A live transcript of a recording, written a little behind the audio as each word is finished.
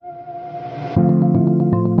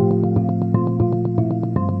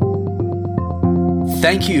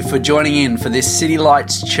Thank you for joining in for this City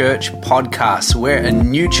Lights Church podcast. We're a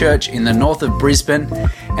new church in the north of Brisbane,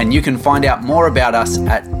 and you can find out more about us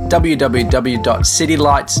at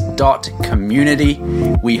www.citylights.community.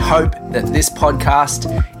 We hope that this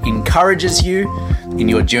podcast encourages you in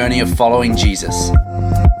your journey of following Jesus.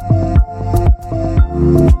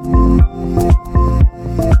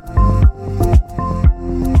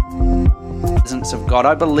 Presence of God.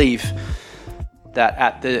 I believe that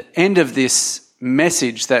at the end of this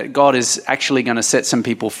message that God is actually going to set some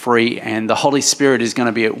people free, and the Holy Spirit is going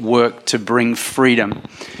to be at work to bring freedom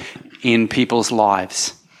in people's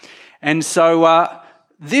lives. And so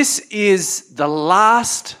this is the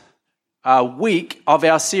last week of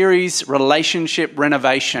our series, Relationship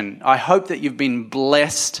Renovation. I hope that you've been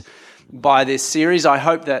blessed by this series. I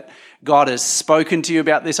hope that God has spoken to you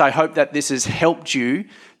about this. I hope that this has helped you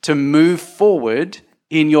to move forward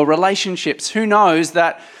in your relationships. Who knows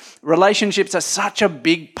that relationships are such a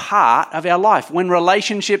big part of our life. When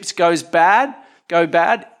relationships go bad,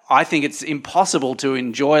 I think it's impossible to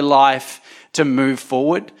enjoy life, to move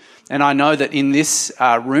forward. And I know that in this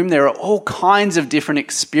room, there are all kinds of different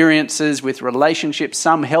experiences with relationships,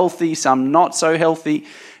 some healthy, some not so healthy.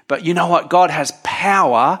 But you know what? God has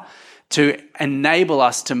power to enable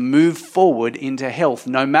us to move forward into health,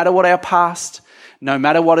 no matter what our past, no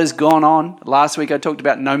matter what has gone on. Last week I talked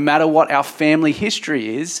about no matter what our family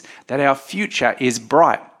history is, that our future is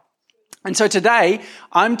bright. And so today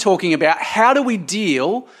I'm talking about how do we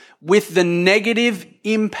deal with the negative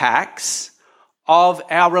impacts of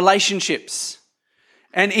our relationships.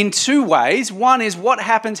 And in two ways. One is what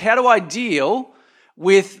happens, how do I deal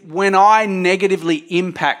with when I negatively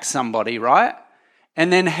impact somebody, right?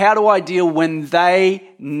 And then how do I deal when they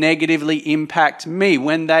negatively impact me,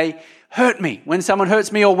 when they hurt me, when someone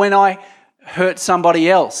hurts me, or when I hurt somebody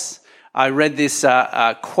else. I read this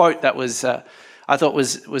quote that was I thought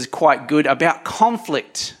was quite good about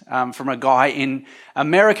conflict from a guy in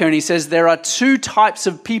America, and he says there are two types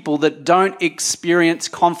of people that don't experience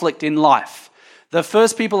conflict in life. The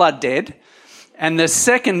first people are dead, and the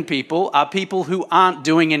second people are people who aren't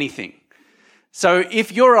doing anything. So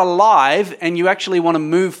if you're alive and you actually want to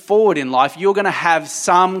move forward in life, you're going to have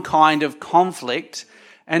some kind of conflict.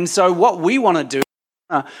 And so what we want to do is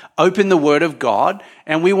open the Word of God,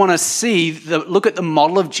 and we want to look at the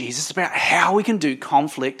model of Jesus about how we can do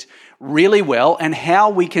conflict really well and how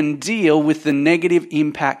we can deal with the negative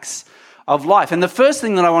impacts of life. And the first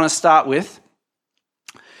thing that I want to start with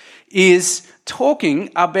is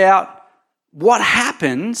talking about what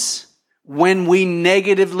happens when we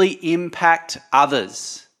negatively impact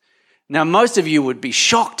others. Now, most of you would be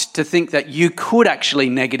shocked to think that you could actually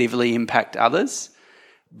negatively impact others.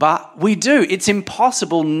 But we do. It's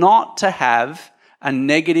impossible not to have a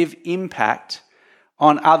negative impact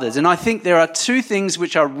on others. And I think there are two things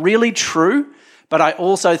which are really true, but I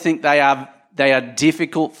also think they are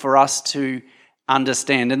difficult for us to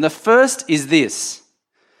understand. And the first is this,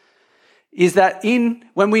 is that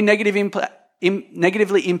when we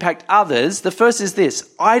negatively impact others, the first is this: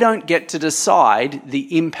 I don't get to decide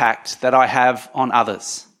the impact that I have on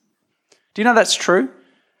others. Do you know that's true?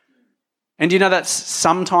 And do you know that's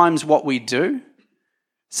sometimes what we do?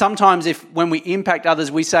 Sometimes when we impact others,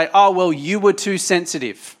 we say, oh, well, you were too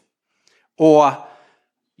sensitive, or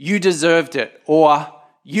you deserved it, or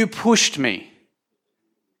you pushed me.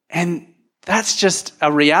 And that's just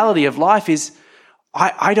a reality of life, is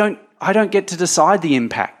I don't get to decide the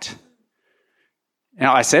impact.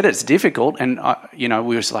 Now, I said it's difficult, and we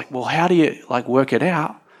were just like, well, how do you work it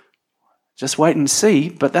out? Just wait and see.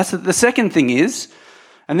 But that's the second thing is,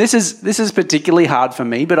 and this is particularly hard for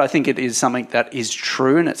me, but I think it is something that is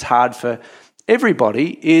true, and it's hard for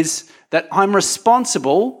everybody, is that I'm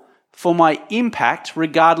responsible for my impact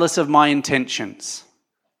regardless of my intentions.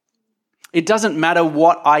 It doesn't matter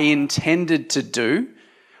what I intended to do.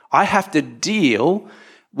 I have to deal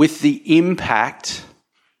with the impact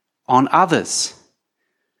on others.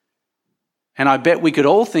 And I bet we could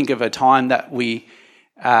all think of a time that we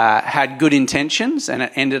had good intentions and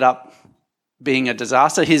it ended up being a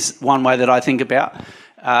disaster. Here's one way that I think about.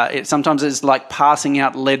 Sometimes it's like passing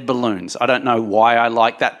out lead balloons. I don't know why I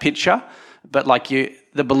like that picture, but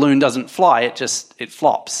the balloon doesn't fly, it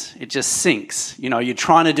flops. It just sinks. You're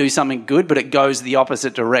trying to do something good, but it goes the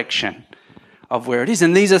opposite direction of where it is.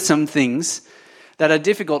 And these are some things that are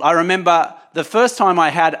difficult. I remember the first time I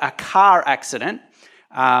had a car accident,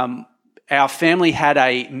 our family had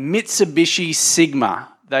a Mitsubishi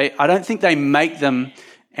Sigma. I don't think they make them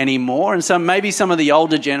anymore. And so maybe some of the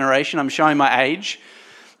older generation, I'm showing my age.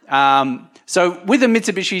 So with a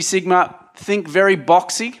Mitsubishi Sigma, think very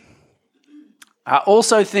boxy.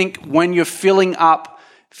 Also think when you're filling up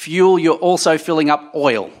fuel, you're also filling up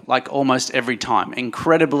oil, like almost every time.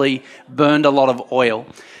 Incredibly burned a lot of oil.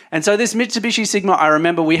 And so this Mitsubishi Sigma, I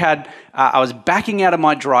remember I was backing out of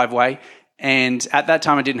my driveway, and at that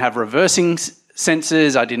time I didn't have reversing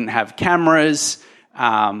sensors, I didn't have cameras,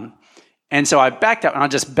 and so I backed up and I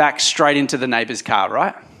just backed straight into the neighbour's car,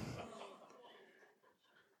 right?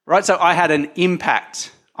 Right, so I had an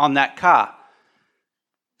impact on that car.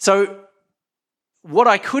 So what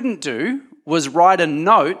I couldn't do was write a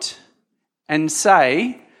note and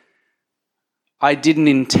say, I didn't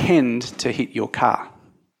intend to hit your car.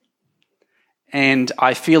 And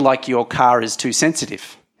I feel like your car is too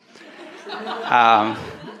sensitive.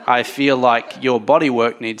 I feel like your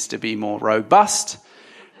bodywork needs to be more robust.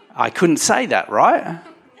 I couldn't say that, right?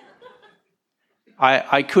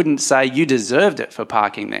 I couldn't say you deserved it for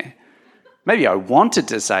parking there. Maybe I wanted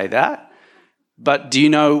to say that, but do you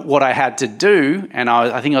know what I had to do? And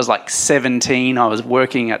I think I was like 17. I was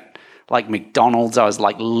working at like McDonald's. I was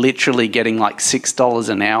like literally getting like $6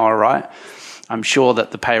 an hour, right? I'm sure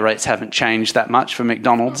that the pay rates haven't changed that much for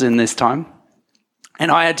McDonald's in this time.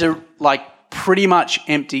 And I had to like pretty much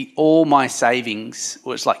empty all my savings. It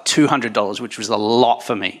was like $200, which was a lot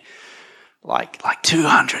for me. Like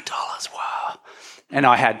 $200, wow. And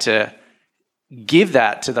I had to give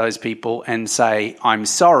that to those people and say, I'm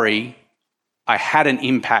sorry, I had an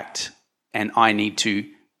impact and I need to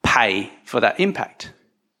pay for that impact.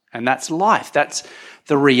 And that's life. That's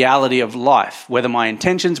the reality of life. Whether my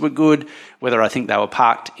intentions were good, whether I think they were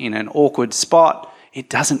parked in an awkward spot, it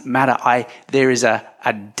doesn't matter. There is a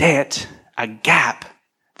debt, a gap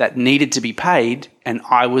that needed to be paid, and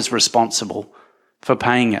I was responsible for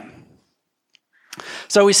paying it.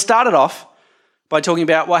 So we started off by talking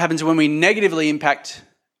about what happens when we negatively impact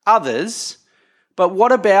others, but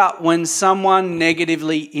what about when someone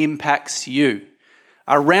negatively impacts you?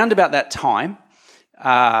 Around about that time,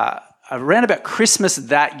 around about Christmas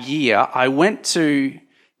that year, I went to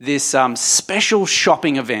this special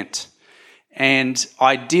shopping event, and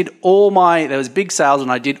I did there was big sales,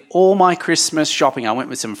 and I did all my Christmas shopping. I went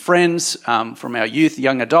with some friends from our youth,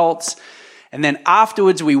 young adults, and then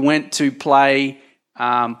afterwards we went to play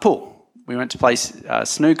pool. We went to play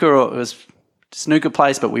snooker, or it was a snooker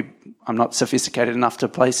place, but I'm not sophisticated enough to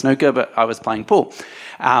play snooker, but I was playing pool.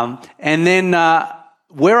 And then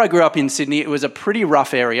where I grew up in Sydney, it was a pretty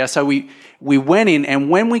rough area, so we went in, and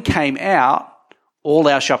when we came out, all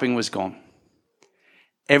our shopping was gone.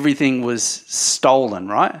 Everything was stolen,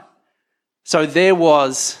 right? So there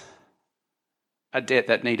was a debt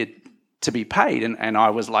that needed to be paid, and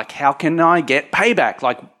I was like, how can I get payback?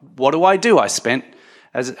 Like, what do I do? I spent,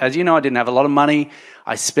 as you know, I didn't have a lot of money.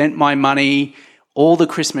 I spent my money, all the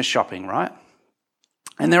Christmas shopping, right?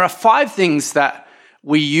 And there are 5 things that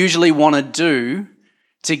we usually want to do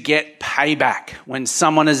to get payback when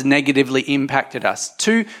someone has negatively impacted us.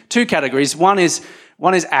 Two categories. One is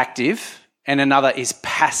active, and another is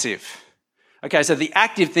passive. Okay, so the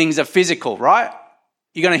active things are physical, right?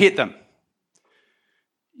 You're going to hit them.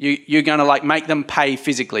 You're going to like make them pay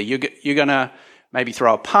physically. You're going to maybe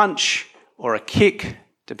throw a punch or a kick,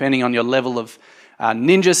 depending on your level of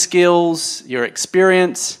ninja skills, your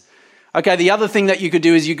experience. Okay, the other thing that you could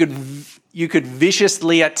do is you could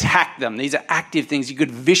viciously attack them. These are active things. You could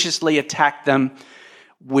viciously attack them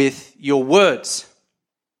with your words.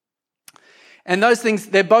 And those things,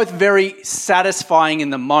 they're both very satisfying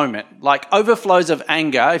in the moment. Like overflows of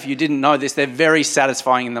anger, if you didn't know this, they're very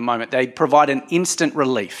satisfying in the moment. They provide an instant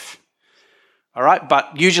relief. All right?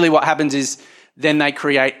 But usually what happens is then they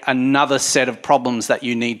create another set of problems that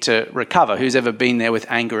you need to recover. Who's ever been there with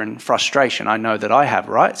anger and frustration? I know that I have,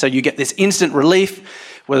 right? So you get this instant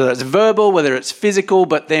relief, whether it's verbal, whether it's physical,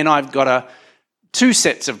 but then I've got 2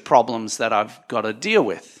 sets of problems that I've got to deal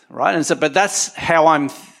with, right? And so, but that's how I'm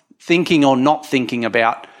thinking or not thinking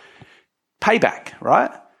about payback,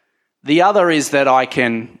 right? The other is that I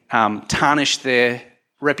can tarnish their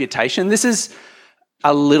reputation. This is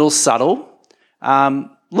a little subtle.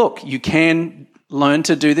 Look, you can learn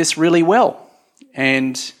to do this really well,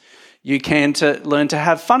 and you can learn to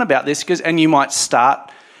have fun about this, and you might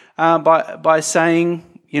start by saying,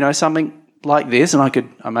 something like this,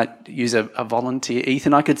 and I might use a volunteer,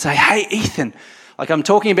 Ethan. I could say, hey, Ethan, like I'm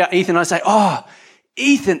talking about Ethan. I say, oh,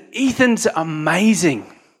 Ethan's amazing.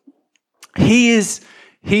 He's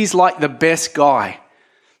like the best guy.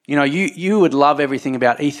 You would love everything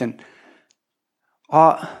about Ethan.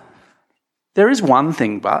 There is one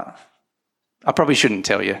thing, but I probably shouldn't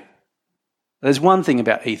tell you. There's one thing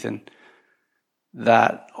about Ethan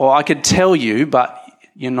or I could tell you, but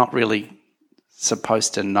you're not really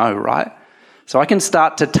supposed to know, right? So I can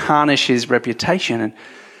start to tarnish his reputation,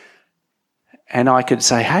 and I could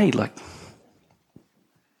say, hey, look,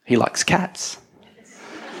 he likes cats.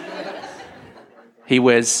 He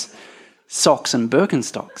wears socks and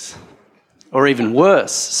Birkenstocks. Or even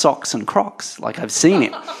worse, socks and Crocs, like I've seen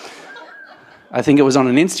it. I think it was on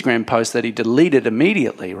an Instagram post that he deleted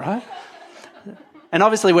immediately, right? And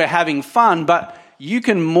obviously we're having fun, but you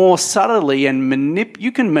can more subtly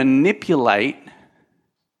you can manipulate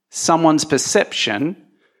someone's perception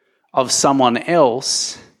of someone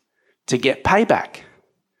else to get payback.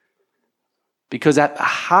 Because at the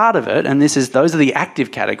heart of it, and those are the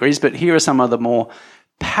active categories, but here are some of the more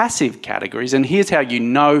passive categories, and here's how you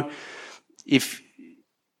know if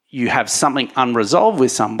you have something unresolved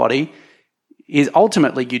with somebody, is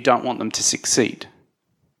ultimately you don't want them to succeed.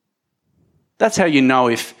 That's how you know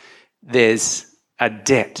if there's a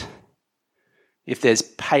debt, if there's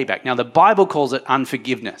payback. Now, the Bible calls it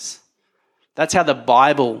unforgiveness. That's how the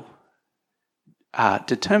Bible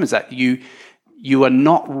determines that. You are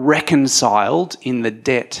not reconciled in the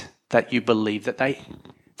debt that you believe that they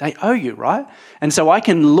owe you, right? And so I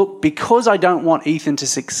can look, because I don't want Ethan to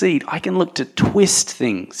succeed, I can look to twist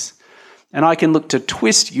things. And I can look to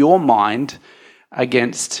twist your mind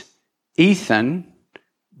against Ethan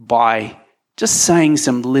by just saying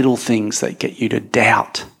some little things that get you to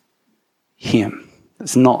doubt him.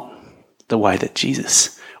 It's not the way that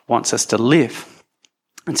Jesus wants us to live.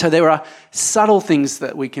 And so there are subtle things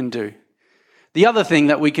that we can do. The other thing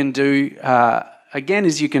that we can do, again,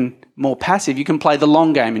 is you can play the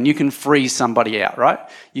long game and you can freeze somebody out, right?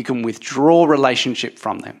 You can withdraw relationship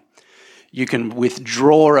from them. You can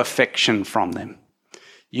withdraw affection from them.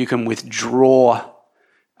 You can withdraw,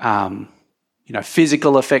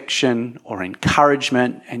 physical affection or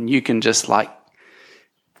encouragement, and you can just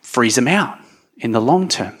freeze them out in the long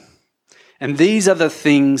term. And these are the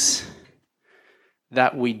things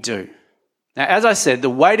that we do. Now, as I said, the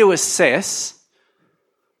way to assess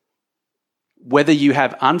whether you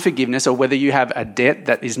have unforgiveness or whether you have a debt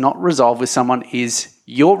that is not resolved with someone is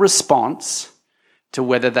your response to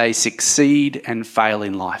whether they succeed and fail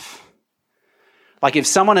in life. Like if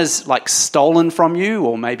someone has stolen from you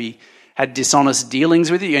or maybe had dishonest dealings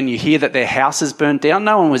with you and you hear that their house is burnt down,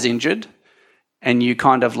 no one was injured, and you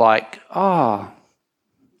kind of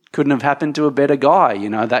couldn't have happened to a better guy,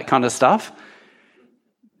 that kind of stuff.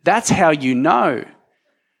 That's how you know.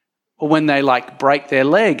 Or when they break their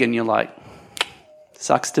leg and you're like,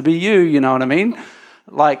 sucks to be you know what I mean?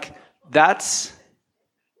 That's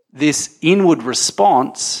this inward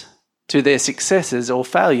response to their successes or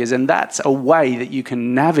failures, and that's a way that you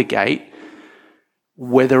can navigate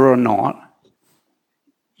whether or not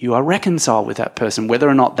you are reconciled with that person, whether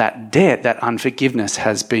or not that debt, that unforgiveness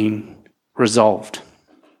has been resolved.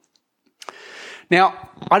 Now,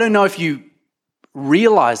 I don't know if you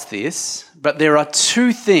realize this, but there are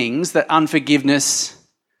two things that unforgiveness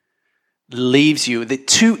leaves you, the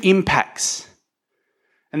two impacts.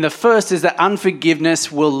 And the first is that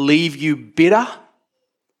unforgiveness will leave you bitter,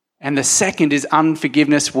 and the second is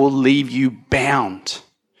unforgiveness will leave you bound.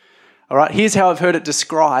 All right, here's how I've heard it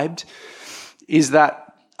described, is that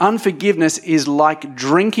unforgiveness is like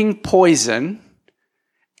drinking poison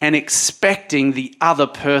and expecting the other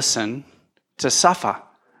person to suffer.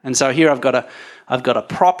 And so here I've got a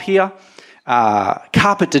prop here,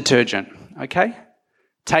 carpet detergent, okay?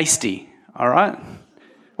 Tasty, all right?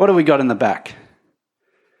 What have we got in the back?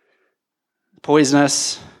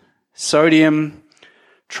 Poisonous, sodium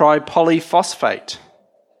tripolyphosphate,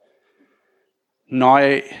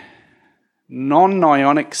 non-ionic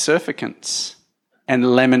surfactants,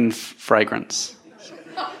 and lemon fragrance.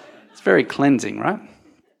 It's very cleansing, right?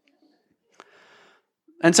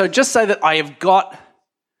 And so just say that I have got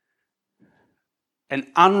an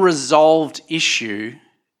unresolved issue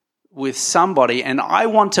with somebody and I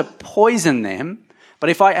want to poison them, but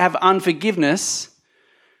if I have unforgiveness,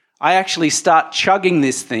 I actually start chugging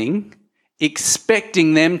this thing,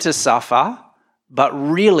 expecting them to suffer, but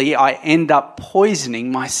really I end up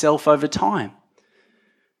poisoning myself over time.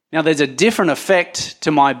 Now, there's a different effect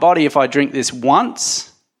to my body if I drink this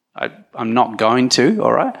once. I'm not going to,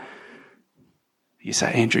 all right? You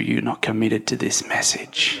say, Andrew, you're not committed to this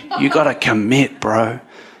message. You got to commit, bro.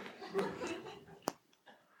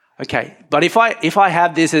 Okay, but if I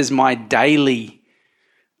have this as my daily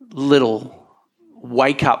little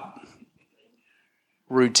wake-up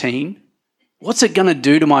routine, what's it going to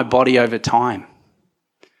do to my body over time?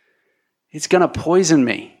 It's going to poison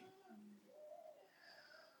me.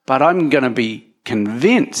 But I'm going to be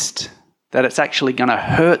convinced that it's actually going to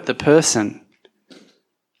hurt the person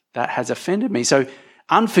that has offended me. So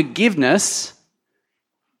unforgiveness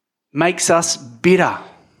makes us bitter.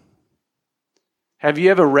 Have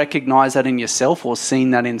you ever recognized that in yourself or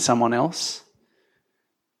seen that in someone else?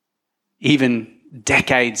 Even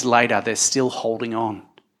decades later, they're still holding on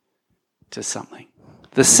to something.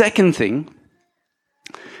 The second thing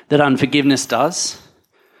that unforgiveness does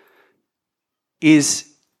is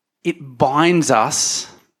it binds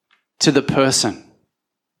us to the person.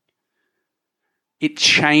 It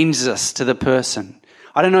changes us to the person.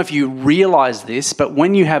 I don't know if you realize this, but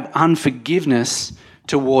when you have unforgiveness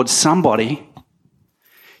towards somebody,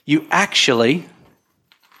 you actually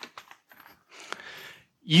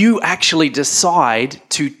decide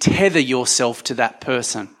to tether yourself to that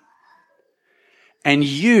person. And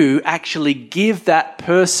you actually give that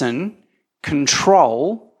person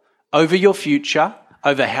control over your future,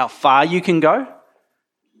 over how far you can go.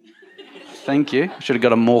 Thank you. I should have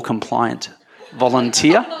got a more compliant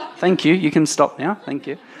volunteer. Thank you. You can stop now. Thank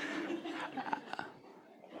you.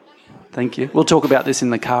 Thank you. We'll talk about this in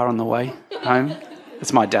the car on the way home.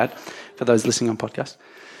 It's my dad, for those listening on podcast.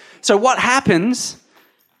 So what happens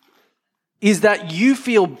is that you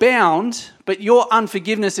feel bound, but your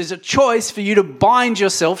unforgiveness is a choice for you to bind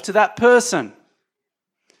yourself to that person.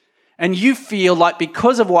 And you feel like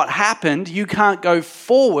because of what happened, you can't go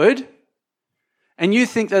forward, and you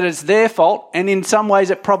think that it's their fault, and in some ways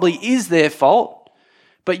it probably is their fault,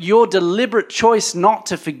 but your deliberate choice not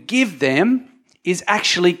to forgive them is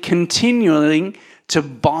actually continuing to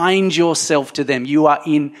bind yourself to them. You are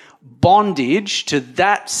in bondage to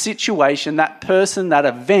that situation, that person, that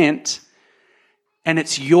event, and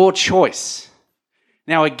it's your choice.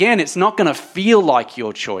 Now, again, it's not going to feel like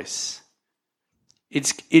your choice.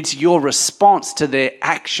 It's your response to their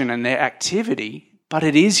action and their activity, but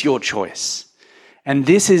it is your choice. And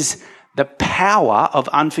this is the power of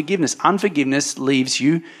unforgiveness. Unforgiveness leaves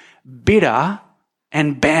you bitter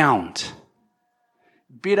and bound.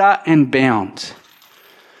 Bitter and bound.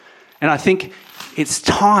 And I think it's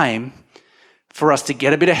time for us to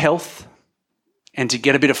get a bit of health and to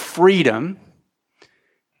get a bit of freedom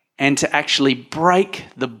and to actually break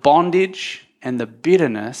the bondage and the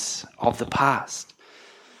bitterness of the past.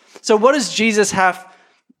 So what does Jesus have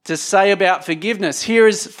to say about forgiveness? Here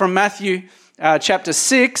is from Matthew chapter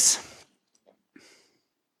 6.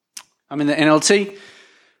 I'm in the NLT.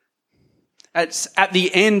 It's at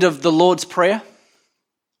the end of the Lord's Prayer,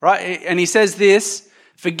 right? And he says this,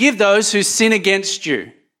 forgive those who sin against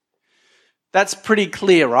you. That's pretty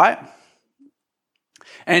clear, right?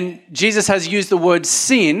 And Jesus has used the word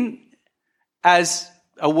sin as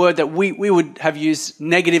a word that we would have used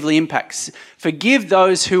negatively impacts. Forgive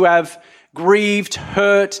those who have grieved,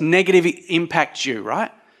 hurt, negatively impact you,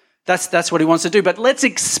 right? That's what he wants to do. But let's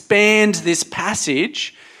expand this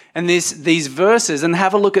passage and these verses and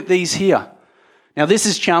have a look at these here. Now, this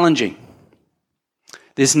is challenging.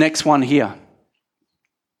 This next one here.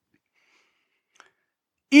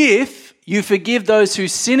 If you forgive those who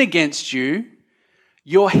sin against you,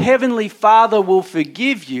 your heavenly Father will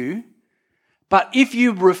forgive you. But if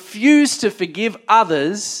you refuse to forgive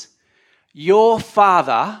others, your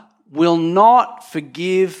Father will not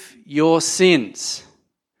forgive your sins.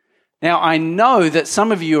 Now, I know that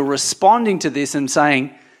some of you are responding to this and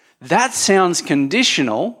saying, that sounds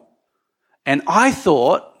conditional, and I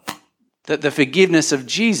thought that the forgiveness of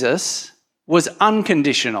Jesus was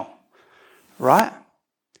unconditional, right?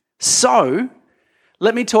 So,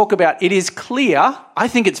 let me talk about, it is clear, I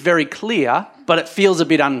think it's very clear, but it feels a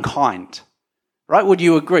bit unkind, right? Would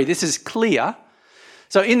you agree? This is clear.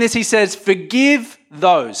 So in this he says, forgive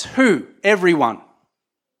those. Who? Everyone.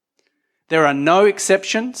 There are no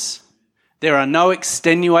exceptions. There are no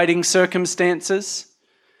extenuating circumstances.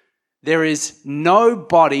 There is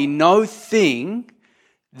nobody, no thing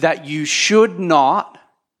that you should not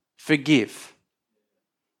forgive.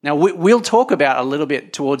 Now, we'll talk about a little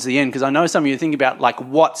bit towards the end because I know some of you think about like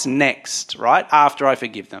what's next, right, after I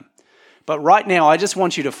forgive them. But right now, I just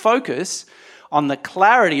want you to focus on the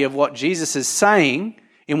clarity of what Jesus is saying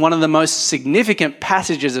in one of the most significant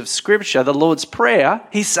passages of Scripture, the Lord's Prayer.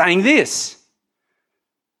 He's saying this: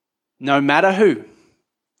 no matter who,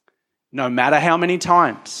 no matter how many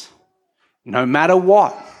times, no matter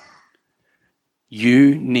what,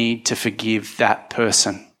 you need to forgive that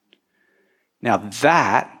person. Now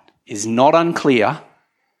that is not unclear,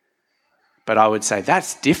 but I would say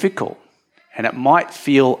that's difficult and it might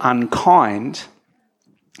feel unkind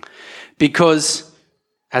because,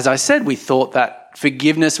 as I said, we thought that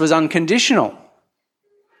forgiveness was unconditional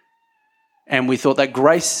and we thought that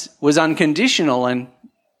grace was unconditional, and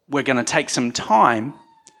we're going to take some time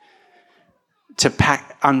to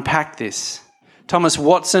unpack this. Thomas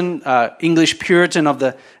Watson, English Puritan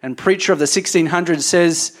and preacher of the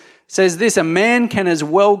 1600s, says this: a man can as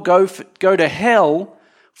well go to hell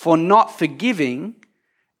for not forgiving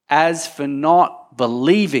as for not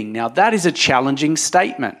believing. Now, that is a challenging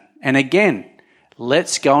statement. And again,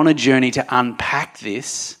 let's go on a journey to unpack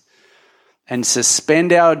this and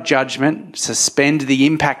suspend our judgment, suspend the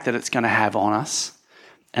impact that it's going to have on us,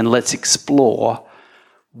 and let's explore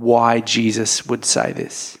why Jesus would say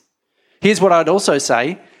this. Here's what I'd also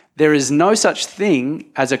say: there is no such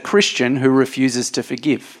thing as a Christian who refuses to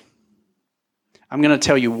forgive. I'm going to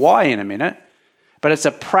tell you why in a minute, but it's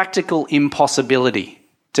a practical impossibility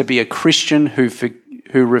to be a Christian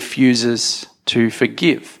who refuses to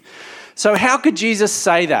forgive. So how could Jesus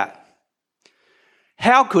say that?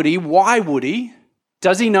 How could he? Why would he?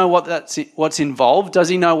 Does he know what's involved? Does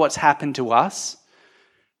he know what's happened to us?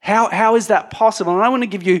 How is that possible? And I want to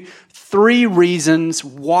give you 3 reasons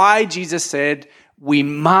why Jesus said we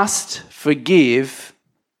must forgive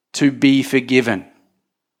to be forgiven.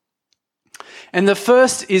 And the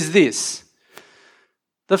first is this.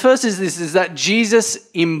 Is that Jesus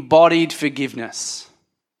embodied forgiveness.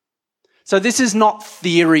 So this is not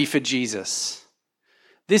theory for Jesus.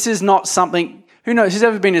 This is not something, who knows, who's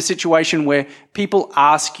ever been in a situation where people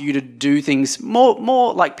ask you to do things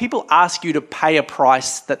more like people ask you to pay a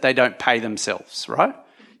price that they don't pay themselves, right?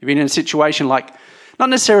 You've been in a situation like, not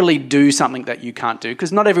necessarily do something that you can't do,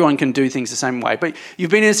 because not everyone can do things the same way, but you've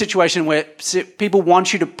been in a situation where people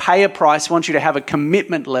want you to pay a price, want you to have a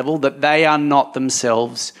commitment level that they are not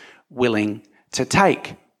themselves willing to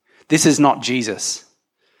take. This is not Jesus.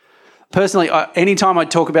 Personally, anytime I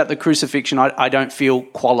talk about the crucifixion, I don't feel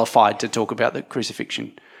qualified to talk about the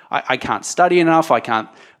crucifixion. I can't study enough. I can't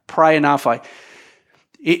pray enough.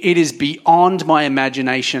 It is beyond my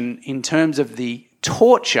imagination in terms of the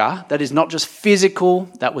torture that is not just physical,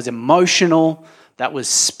 that was emotional, that was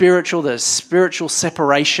spiritual. There's spiritual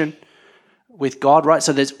separation with God, right?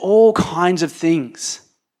 So there's all kinds of things.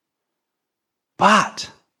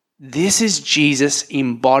 But this is Jesus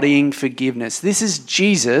embodying forgiveness. This is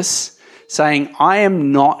Jesus saying, I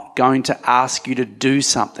am not going to ask you to do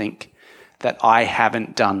something that I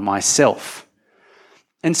haven't done myself.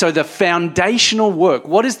 And so the foundational work,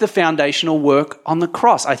 what is the foundational work on the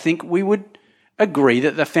cross? I think we would agree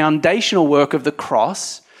that the foundational work of the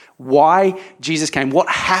cross, why Jesus came, what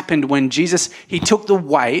happened when he took the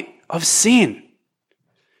weight of sin.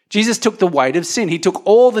 Jesus took the weight of sin. He took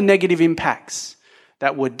all the negative impacts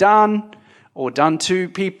that were done or done to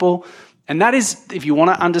people. And that is, if you want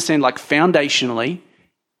to understand, like foundationally,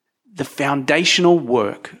 the foundational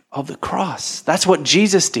work of the cross. That's what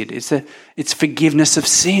Jesus did. It's forgiveness of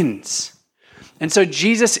sins. And so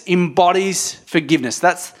Jesus embodies forgiveness.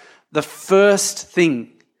 That's the first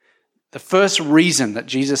thing, the first reason that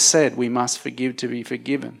Jesus said we must forgive to be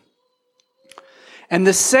forgiven. And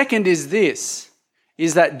the second is this,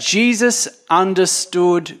 is that Jesus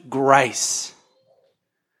understood grace.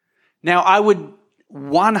 Now, I would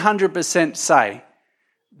 100% say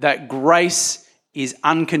that grace is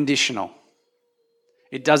unconditional.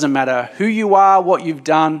 It doesn't matter who you are, what you've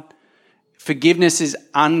done. Forgiveness is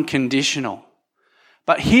unconditional.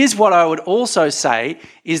 But here's what I would also say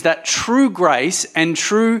is that true grace and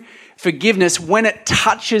true forgiveness, when it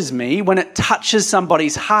touches me, when it touches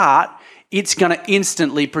somebody's heart, it's going to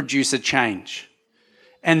instantly produce a change.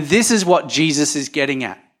 And this is what Jesus is getting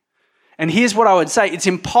at. And here's what I would say. It's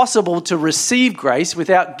impossible to receive grace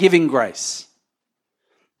without giving grace.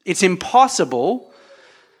 It's impossible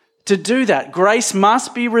to do that. Grace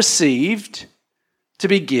must be received to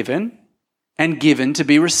be given and given to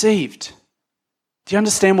be received. Do you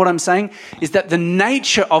understand what I'm saying? Is that the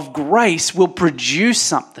nature of grace will produce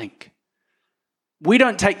something. We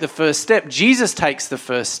don't take the first step. Jesus takes the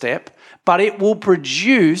first step, but it will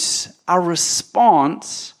produce a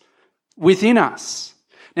response within us.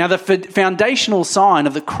 Now, the foundational sign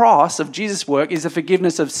of the cross of Jesus' work is the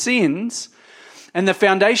forgiveness of sins. And the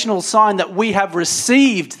foundational sign that we have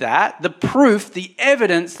received that, the proof, the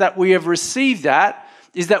evidence that we have received that,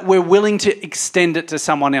 is that we're willing to extend it to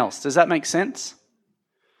someone else. Does that make sense?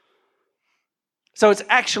 So it's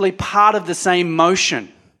actually part of the same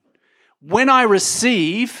motion. When I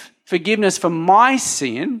receive forgiveness for my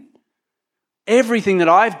sin, everything that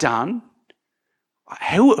I've done,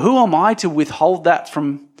 who am I to withhold that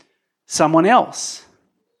from someone else?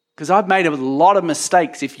 Because I've made a lot of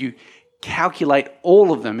mistakes if you calculate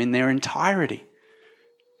all of them in their entirety.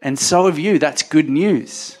 And so have you. That's good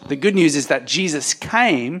news. The good news is that Jesus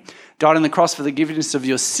came, died on the cross for the forgiveness of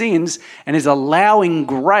your sins, and is allowing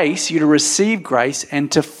grace, you to receive grace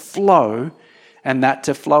and to flow, and that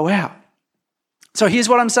to flow out. So here's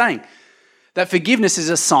what I'm saying. That forgiveness is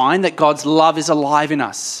a sign that God's love is alive in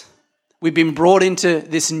us. We've been brought into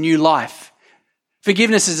this new life.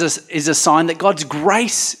 Forgiveness is a sign that God's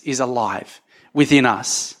grace is alive within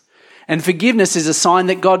us. And forgiveness is a sign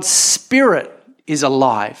that God's Spirit is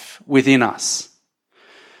alive within us.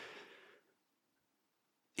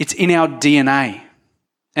 It's in our DNA.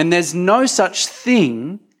 And there's no such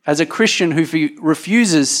thing as a Christian who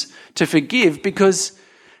refuses to forgive, because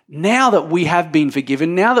now that we have been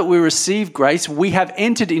forgiven, now that we receive grace, we have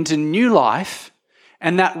entered into new life,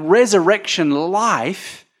 and that resurrection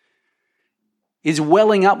life is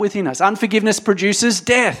welling up within us. Unforgiveness produces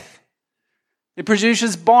death. It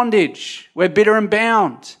produces bondage. We're bitter and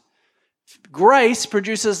bound. Grace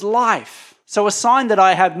produces life. So a sign that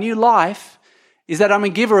I have new life is that I'm a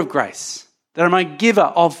giver of grace, that I'm a giver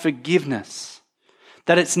of forgiveness,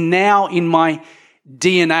 that it's now in my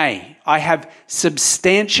DNA. I have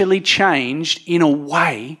substantially changed in a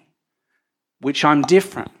way which I'm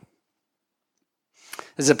different.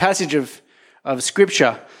 There's a passage of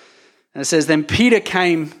Scripture, and it says, then Peter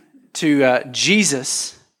came to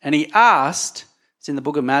Jesus and he asked, it's in the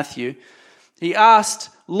book of Matthew, he asked,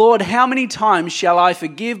 Lord, how many times shall I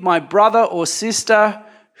forgive my brother or sister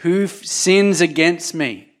who sins against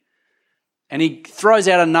me? And he throws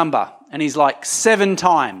out a number and he's like, 7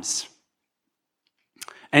 times.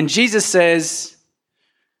 And Jesus says,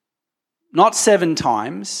 not 7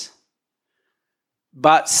 times,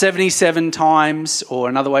 but 77 times, or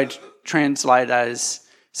another way to translate as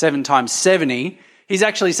 7 times 70. He's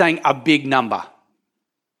actually saying a big number.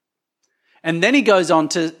 And then he goes on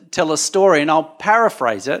to tell a story, and I'll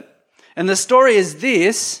paraphrase it. And the story is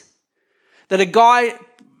this, that a guy,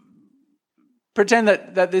 pretend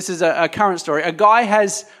that this is a current story, a guy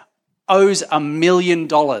owes $1 million.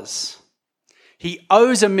 He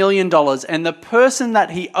owes $1 million, and the person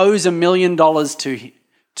that he owes $1 million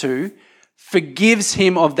to forgives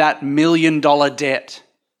him of that $1 million debt.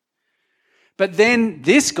 But then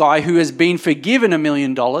this guy who has been forgiven $1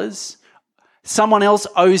 million, someone else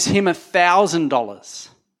owes him $1,000.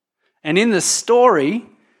 And in the story,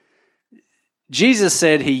 Jesus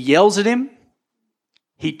said he yells at him,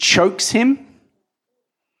 he chokes him,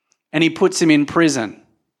 and he puts him in prison.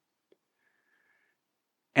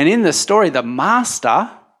 And in the story, the master,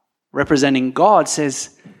 representing God,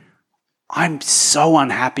 says, I'm so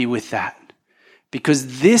unhappy with that,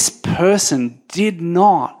 because this person did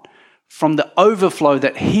not, from the overflow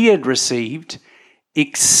that he had received,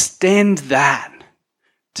 extend that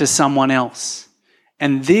to someone else.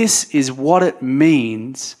 And this is what it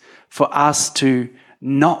means for us to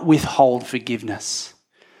not withhold forgiveness.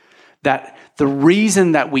 That the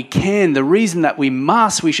reason that we can, the reason that we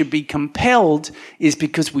should be compelled is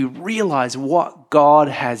because we realize what God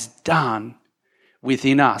has done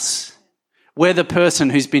within us. We're the person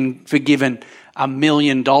who's been forgiven $1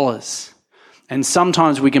 million. And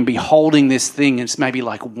sometimes we can be holding this thing and it's maybe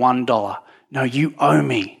like $1. No, you owe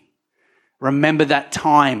me. Remember that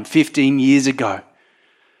time 15 years ago.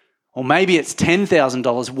 Or maybe it's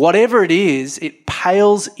 $10,000. Whatever it is, it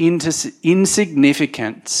pales into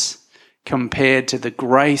insignificance compared to the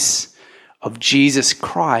grace of Jesus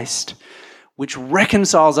Christ, which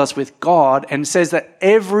reconciles us with God and says that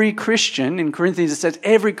every Christian, in Corinthians it says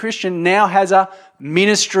every Christian now has a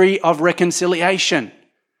ministry of reconciliation.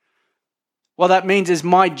 What that means is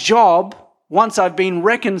my job, once I've been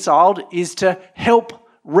reconciled, is to help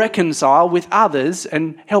reconcile with others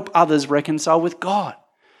and help others reconcile with God.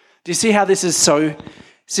 Do you see how this is so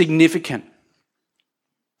significant?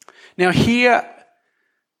 Now here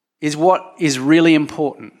is what is really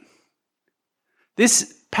important.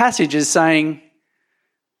 This passage is saying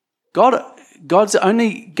God's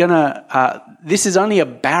only gonna, this is only a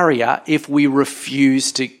barrier if we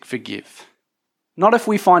refuse to forgive. Not if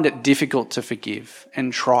we find it difficult to forgive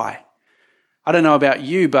and try. I don't know about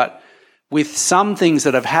you, but with some things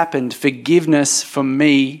that have happened, forgiveness for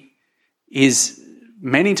me is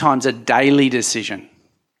many times a daily decision.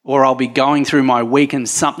 Or I'll be going through my week and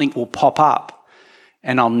something will pop up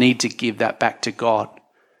and I'll need to give that back to God.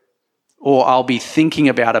 Or I'll be thinking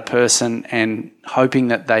about a person and hoping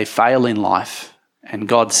that they fail in life, and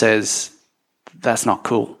God says, that's not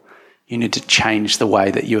cool. You need to change the way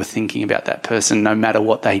that you're thinking about that person, no matter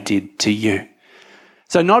what they did to you.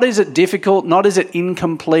 So not is it difficult, not is it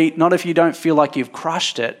incomplete, not if you don't feel like you've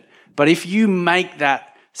crushed it, but if you make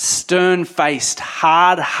that stern-faced,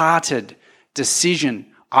 hard-hearted decision,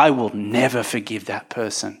 I will never forgive that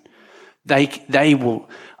person. I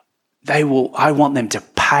want them to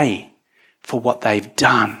pay for what they've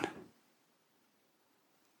done.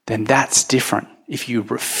 Then that's different. If you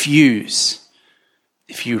refuse,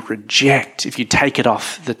 if you reject, if you take it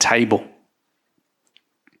off the table.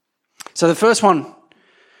 So the first one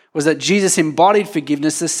was that Jesus embodied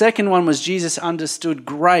forgiveness. The second one was Jesus understood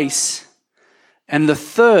grace. And the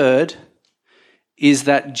third is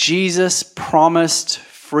that Jesus promised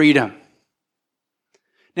freedom.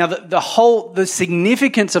 Now, the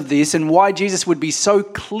significance of this and why Jesus would be so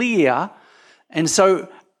clear and so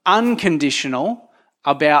unconditional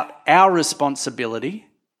about our responsibility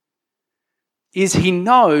is he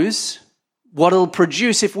knows what it'll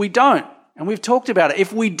produce if we don't. And we've talked about it.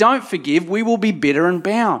 If we don't forgive, we will be bitter and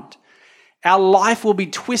bound. Our life will be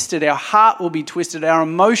twisted. Our heart will be twisted. Our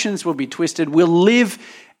emotions will be twisted. We'll live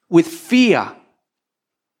with fear.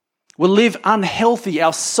 We'll live unhealthy.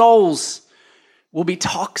 Our souls will be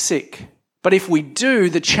toxic. But if we do,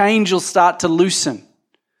 the change will start to loosen.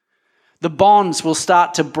 The bonds will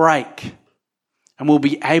start to break. And we'll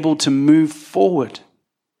be able to move forward.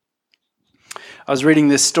 I was reading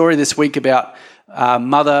this story this week about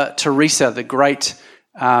Mother Teresa, the great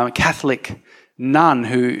Catholic nun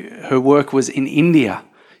who her work was in India,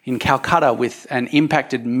 in Calcutta, and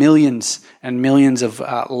impacted millions and millions of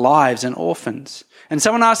lives and orphans. And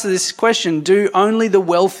someone asked her this question, do only the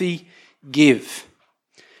wealthy give?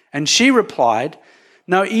 And she replied,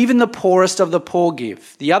 no, even the poorest of the poor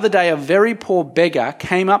give. The other day, a very poor beggar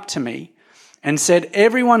came up to me and said,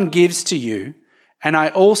 everyone gives to you, and I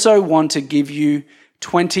also want to give you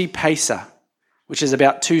 20 paisa, which is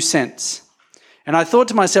about 2 cents. And I thought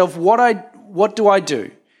to myself, what do I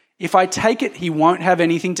do? If I take it, he won't have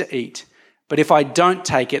anything to eat. But if I don't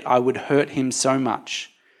take it, I would hurt him so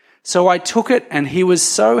much. So I took it, and he was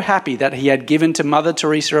so happy that he had given to Mother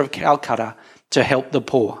Teresa of Calcutta to help the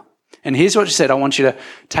poor. And here's what she said. I want you to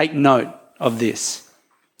take note of this,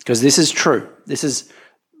 because this is true. This is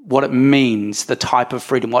what it means, the type of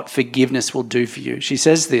freedom, what forgiveness will do for you. She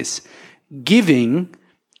says this, giving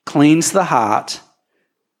cleans the heart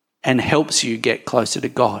and helps you get closer to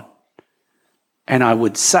God. And I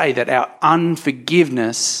would say that our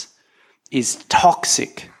unforgiveness is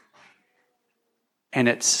toxic, and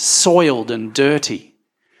it's soiled and dirty,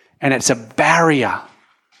 and it's a barrier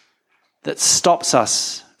that stops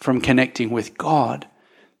us from connecting with God.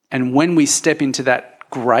 And when we step into that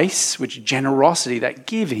grace, which generosity, that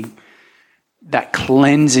giving, that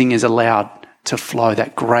cleansing is allowed to flow.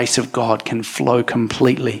 That grace of God can flow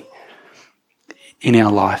completely in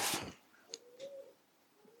our life.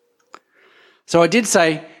 So I did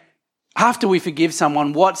say, after we forgive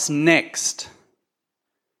someone, what's next?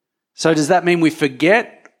 So does that mean we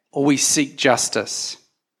forget or we seek justice?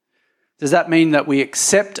 Does that mean that we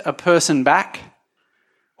accept a person back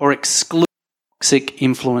or exclude toxic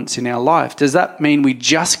influence in our life? Does that mean we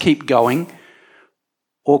just keep going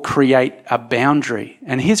or create a boundary?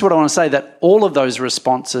 And here's what I want to say, that all of those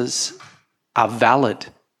responses are valid.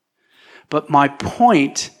 But my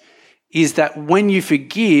point is that when you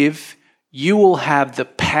forgive, you will have the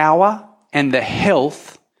power and the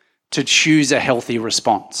health to choose a healthy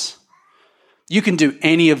response. You can do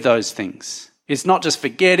any of those things. It's not just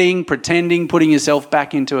forgetting, pretending, putting yourself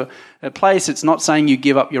back into a place. It's not saying you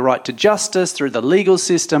give up your right to justice through the legal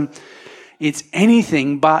system. It's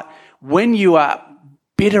anything, but when you are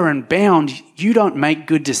bitter and bound, you don't make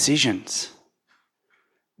good decisions.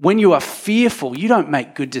 When you are fearful, you don't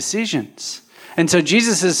make good decisions. And so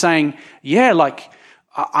Jesus is saying,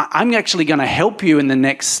 I'm actually going to help you in the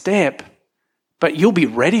next step, but you'll be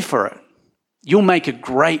ready for it. You'll make a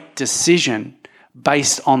great decision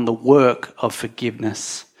based on the work of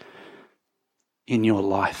forgiveness in your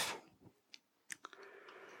life.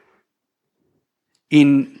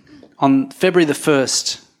 On February the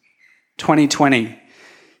 1st, 2020,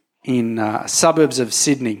 in suburbs of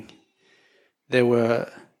Sydney, there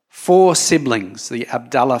were 4 siblings, the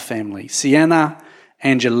Abdallah family, Sienna,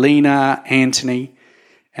 Angelina, Anthony,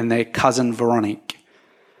 and their cousin Veronique.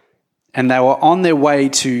 And they were on their way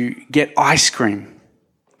to get ice cream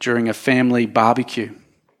during a family barbecue.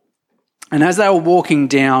 And as they were walking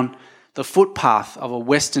down the footpath of a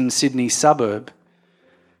Western Sydney suburb,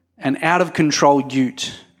 an out-of-control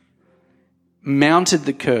ute mounted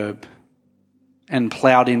the curb and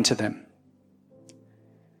ploughed into them.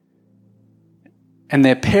 And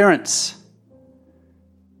their parents,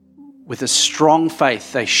 with a strong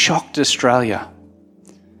faith, they shocked Australia.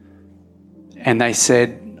 And they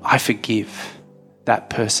said, I forgive that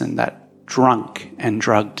person, that drunk and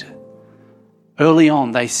drugged. Early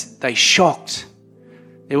on, they shocked.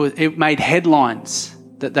 It made headlines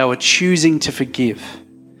that they were choosing to forgive.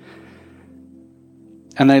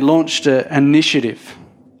 And they launched an initiative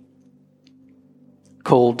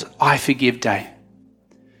called I Forgive Day.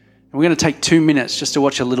 And we're going to take 2 minutes just to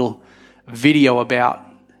watch a little video about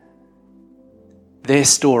their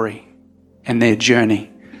story and their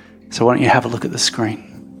journey. So why don't you have a look at the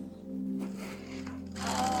screen?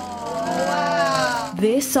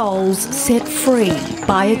 Their souls set free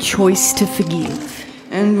by a choice to forgive.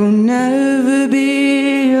 And we'll never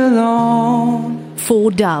be alone. 4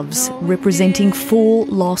 doves representing 4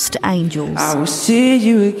 lost angels. I will see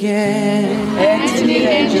you again. Anthony,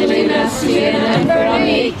 Angelina, Sienna, and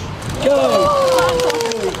Veronique.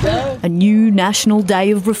 A new National Day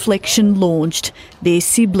of Reflection launched. Their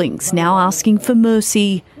siblings now asking for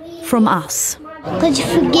mercy from us. Could you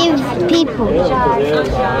forgive people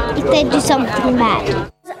if they do something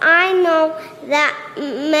bad? I know that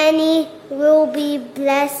many will be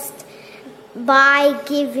blessed by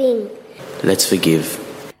giving. Let's forgive.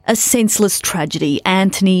 A senseless tragedy.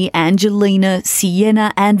 Anthony, Angelina,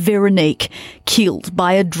 Sienna and Veronique killed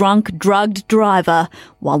by a drunk, drugged driver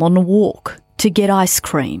while on a walk to get ice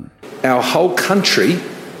cream. Our whole country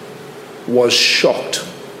was shocked.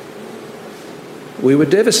 We were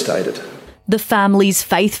devastated. The family's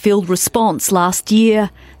faith-filled response last year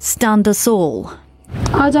stunned us all.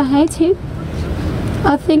 I don't hate him.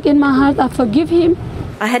 I think in my heart I forgive him.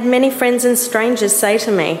 I had many friends and strangers say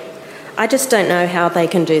to me, I just don't know how they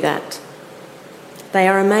can do that. They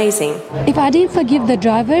are amazing. If I didn't forgive the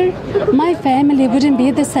driver, my family wouldn't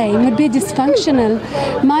be the same, would be dysfunctional.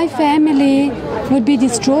 My family would be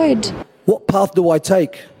destroyed. What path do I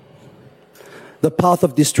take? The path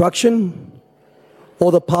of destruction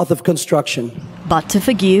or the path of construction? But to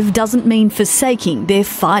forgive doesn't mean forsaking their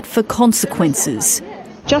fight for consequences.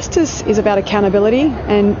 Justice is about accountability,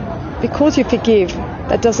 and because you forgive,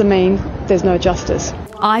 that doesn't mean there's no justice.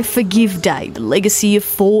 I Forgive Day, the legacy of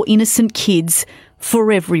 4 innocent kids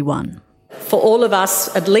for everyone. For all of us,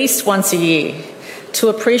 at least once a year, to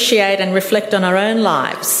appreciate and reflect on our own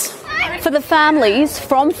lives. For the families,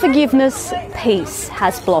 from forgiveness, peace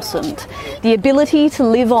has blossomed. The ability to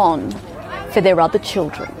live on for their other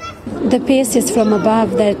children. The peace is from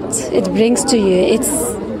above that it brings to you.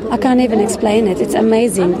 I can't even explain it. It's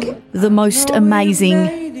amazing. The most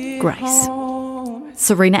amazing grace.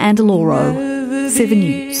 Serena Andaloro, 7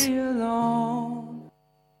 News.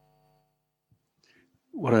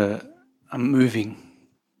 What a moving.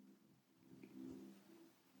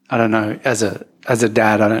 I don't know, as a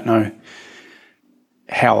dad, I don't know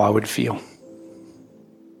how I would feel.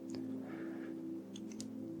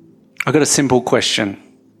 I've got a simple question.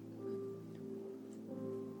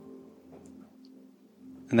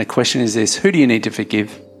 And the question is this: who do you need to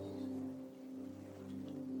forgive?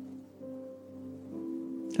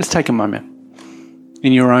 Just take a moment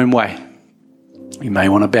in your own way. You may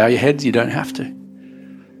want to bow your heads, you don't have to.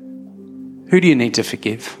 Who do you need to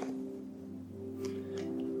forgive?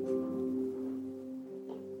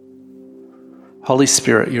 Holy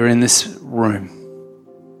Spirit, you're in this room.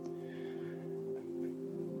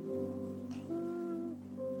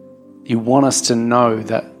 You want us to know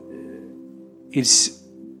that it's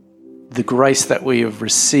the grace that we have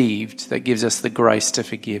received that gives us the grace to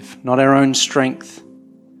forgive, not our own strength.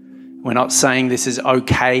 We're not saying this is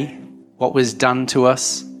okay, what was done to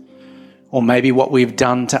us, or maybe what we've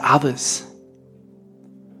done to others.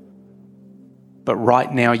 But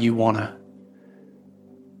right now you want to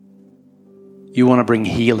bring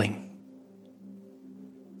healing.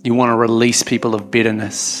 You want to release people of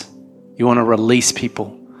bitterness. You want to release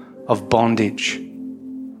people of bondage.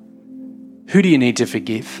 Who do you need to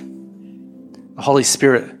forgive? The Holy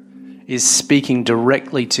Spirit is speaking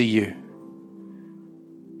directly to you.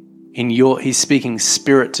 He's speaking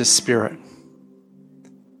spirit to spirit.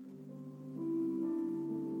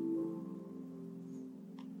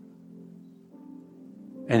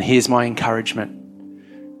 And here's my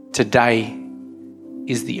encouragement. Today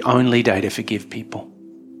is the only day to forgive people.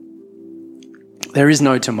 There is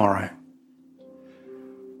no tomorrow.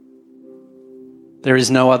 There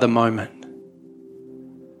is no other moment.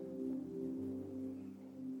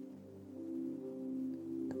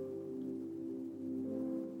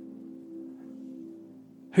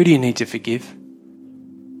 Who do you need to forgive?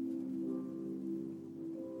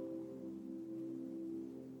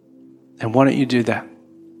 And why don't you do that?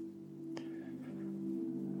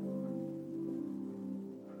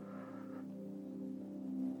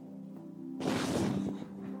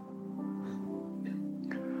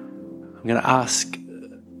 I'm going to ask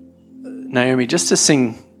Naomi just to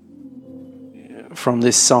sing from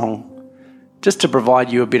this song, just to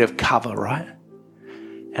provide you a bit of cover, right?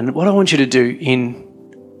 And what I want you to do in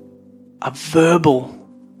a verbal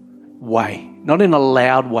way, not in a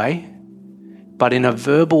loud way, but in a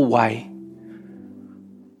verbal way,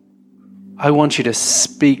 I want you to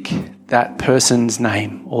speak that person's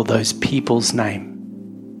name or those people's name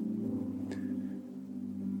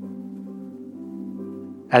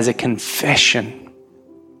as a confession.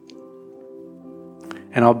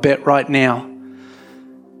 And I'll bet right now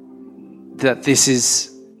that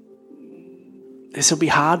this will be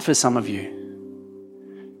hard for some of you.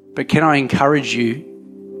 But can I encourage you,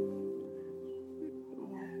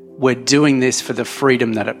 we're doing this for the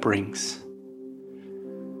freedom that it brings.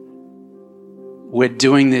 We're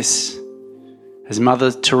doing this, as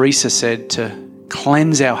Mother Teresa said, to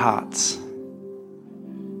cleanse our hearts,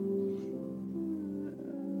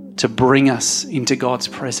 to bring us into God's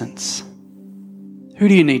presence. Who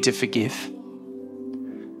do you need to forgive?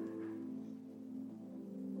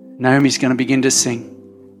 Naomi's going to begin to sing.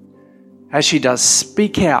 As she does,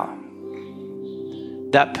 speak out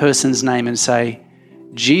that person's name and say,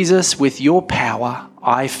 Jesus, with your power,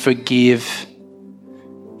 I forgive.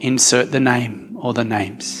 Insert the name or the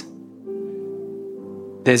names.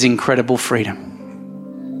 There's incredible freedom.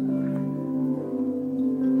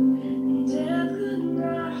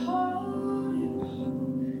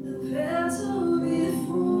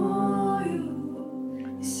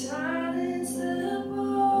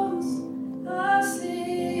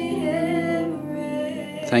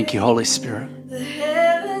 Thank you, Holy Spirit.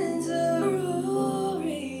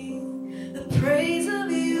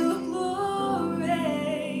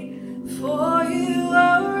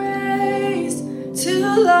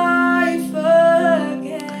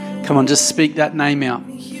 Come on, just speak that name out.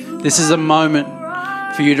 This is a moment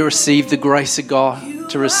for you to receive the grace of God,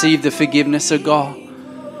 to receive the forgiveness of God,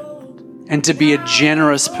 and to be a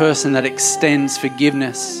generous person that extends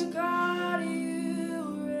forgiveness.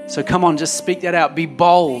 So come on, just speak that out. Be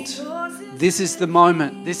bold. This is the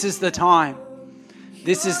moment. This is the time.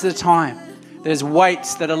 This is the time. There's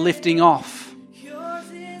weights that are lifting off.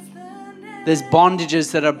 There's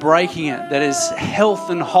bondages that are breaking it. That is health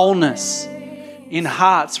and wholeness in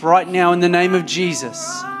hearts right now in the name of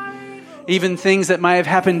Jesus. Even things that may have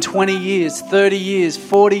happened 20 years, 30 years,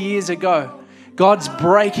 40 years ago. God's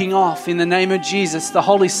breaking off in the name of Jesus. The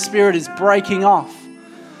Holy Spirit is breaking off.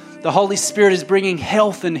 The Holy Spirit is bringing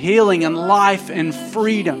health and healing and life and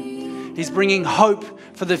freedom. He's bringing hope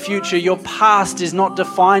for the future. Your past is not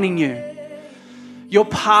defining you. Your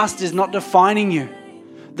past is not defining you.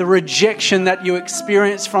 The rejection that you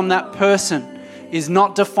experience from that person is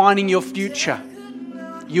not defining your future.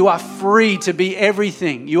 You are free to be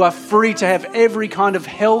everything. You are free to have every kind of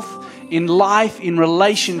health in life, in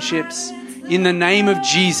relationships, in the name of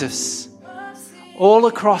Jesus. All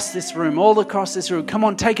across this room, all across this room. Come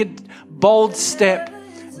on, take a bold step.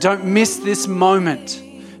 Don't miss this moment.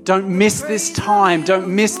 Don't miss this time. Don't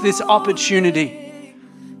miss this opportunity.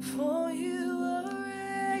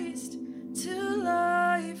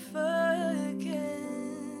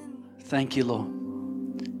 Thank you, Lord.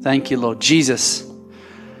 Thank you, Lord. Jesus,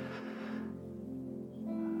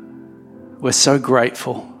 we're so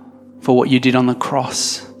grateful for what you did on the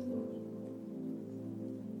cross.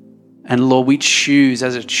 And Lord, we choose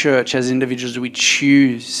as a church, as individuals, we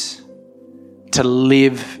choose to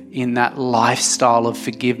live in that lifestyle of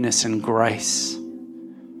forgiveness and grace.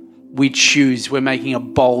 We choose, we're making a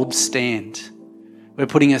bold stand. We're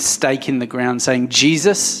putting a stake in the ground saying,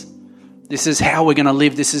 Jesus, this is how we're going to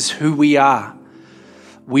live. This is who we are.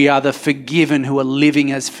 We are the forgiven who are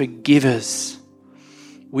living as forgivers.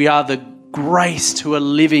 We are the graced who are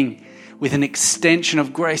living with an extension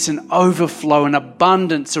of grace, an overflow, an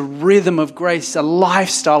abundance, a rhythm of grace, a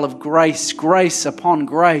lifestyle of grace, grace upon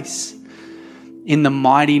grace, in the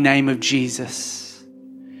mighty name of Jesus.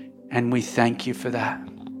 And we thank you for that.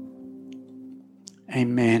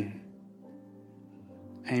 Amen.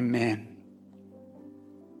 Amen.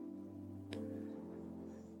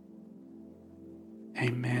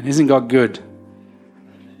 Amen. Isn't God good?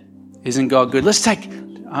 Isn't God good? Let's take...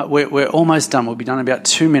 We're almost done. We'll be done in about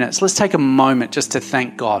 2 minutes. Let's take a moment just to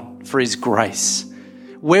thank God for his grace.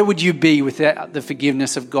 Where would you be without the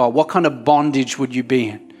forgiveness of God? What kind of bondage would you be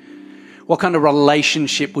in? What kind of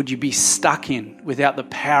relationship would you be stuck in without the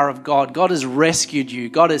power of God? God has rescued you.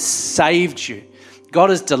 God has saved you. God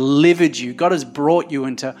has delivered you. God has brought you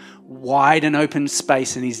into wide and open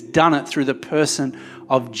space, and he's done it through the person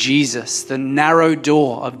of Jesus, the narrow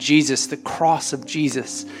door of Jesus, the cross of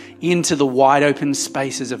Jesus, into the wide open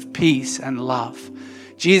spaces of peace and love.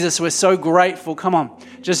 Jesus, we're so grateful. Come on,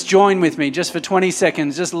 just join with me just for 20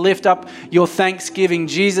 seconds. Just lift up your thanksgiving.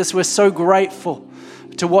 Jesus, we're so grateful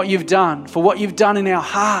to what you've done, for what you've done in our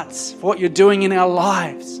hearts, for what you're doing in our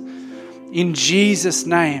lives. In Jesus'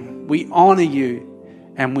 name, we honor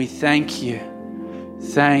you and we thank you.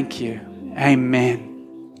 Thank you. Amen.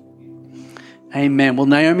 Amen. Well,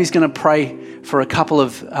 Naomi's going to pray for a couple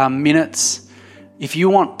of minutes. If you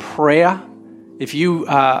want prayer, if you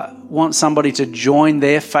want somebody to join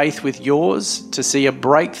their faith with yours to see a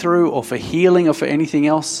breakthrough or for healing or for anything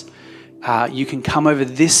else, you can come over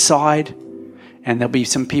this side and there'll be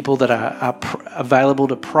some people that are available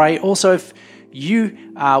to pray. Also, if you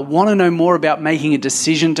want to know more about making a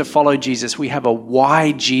decision to follow Jesus, we have a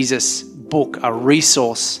Why Jesus book, a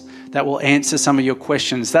resource that will answer some of your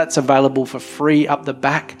questions. That's available for free up the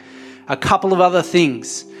back. A couple of other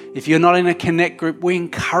things. If you're not in a Connect group, we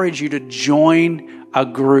encourage you to join a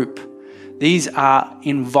group. These are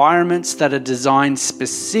environments that are designed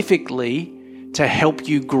specifically to help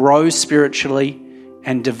you grow spiritually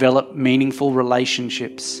and develop meaningful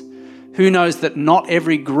relationships. Who knows that not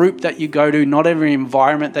every group that you go to, not every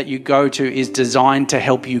environment that you go to is designed to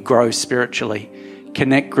help you grow spiritually.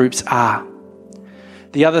 Connect groups are.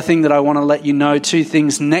 The other thing that I want to let you know, 2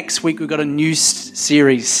 things. Next week, we've got a new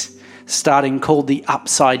series starting called The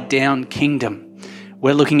Upside Down Kingdom.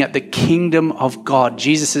 We're looking at the kingdom of God,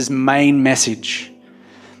 Jesus' main message.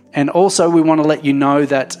 And also we want to let you know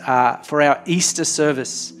that for our Easter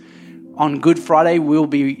service on Good Friday, we'll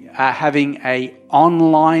be having an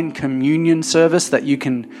online communion service that you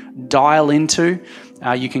can dial into.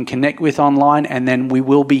 You can connect with online, and then we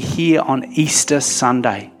will be here on Easter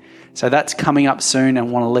Sunday. So that's coming up soon,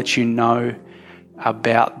 and want to let you know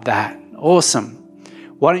about that. Awesome.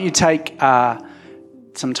 Why don't you take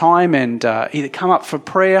some time and either come up for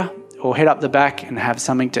prayer or head up the back and have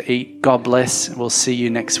something to eat. God bless. We'll see you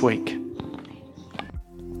next week.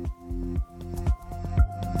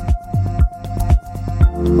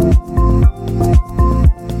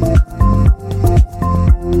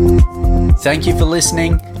 Thank you for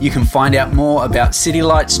listening. You can find out more about City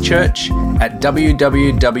Lights Church at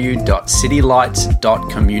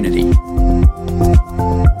www.citylights.community.